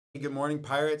Good morning,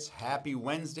 Pirates. Happy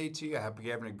Wednesday to you. I hope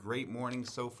you're having a great morning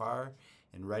so far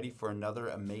and ready for another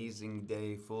amazing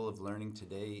day full of learning.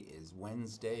 Today is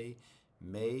Wednesday,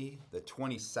 May the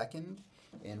 22nd,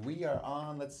 and we are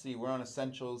on, we're on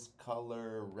Essentials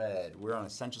Color Red. We're on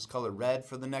Essentials Color Red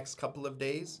for the next couple of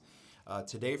days.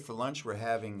 Today for lunch, we're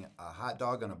having a hot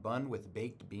dog on a bun with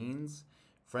baked beans,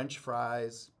 French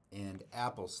fries, and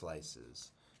apple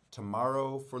slices.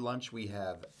 Tomorrow for lunch, we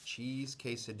have cheese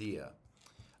quesadilla.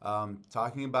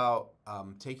 Talking about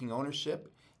taking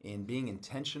ownership and being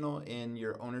intentional in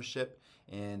your ownership.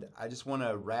 And I just want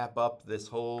to wrap up this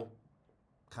whole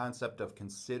concept of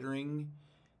considering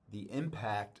the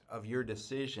impact of your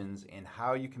decisions and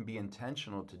how you can be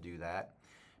intentional to do that,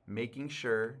 making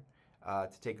sure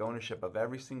to take ownership of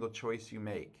every single choice you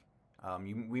make.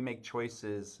 We make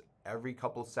choices every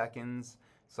couple seconds,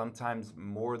 sometimes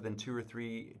more than 2 or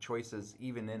 3 choices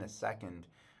even in a second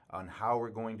on how we're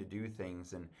going to do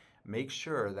things, and make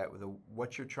sure that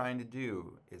what you're trying to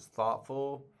do is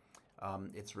thoughtful,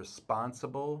 it's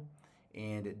responsible,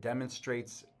 and it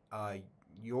demonstrates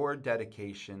your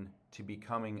dedication to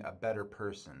becoming a better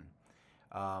person.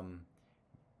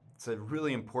 It's a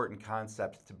really important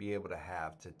concept to be able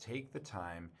to take the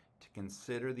time to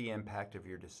consider the impact of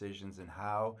your decisions and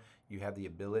how you have the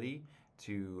ability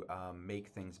to make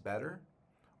things better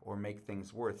or make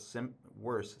things worse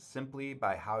simply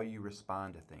by how you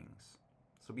respond to things.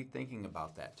 So be thinking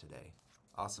about that today.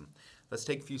 Awesome. Let's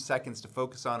take a few seconds to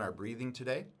focus on our breathing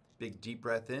today. Big deep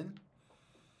breath in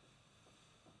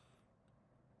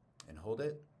and hold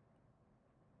it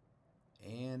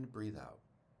and breathe out.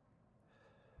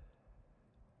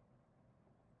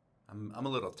 I'm a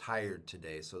little tired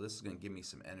today, so this is going to give me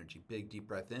some energy. Big deep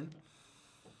breath in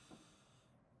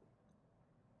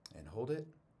and hold it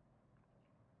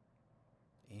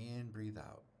and breathe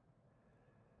out.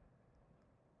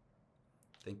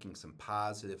 Thinking some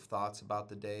positive thoughts about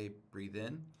the day. Breathe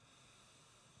in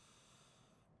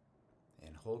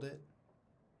and hold it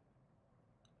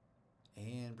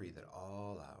and breathe it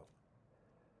all out.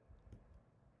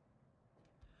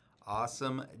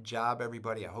 Awesome job,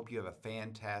 everybody. I hope you have a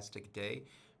fantastic day.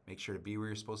 Make sure to be where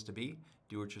you're supposed to be,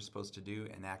 do what you're supposed to do,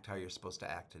 and act how you're supposed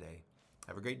to act today.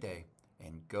 Have a great day,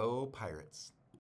 and go Pirates.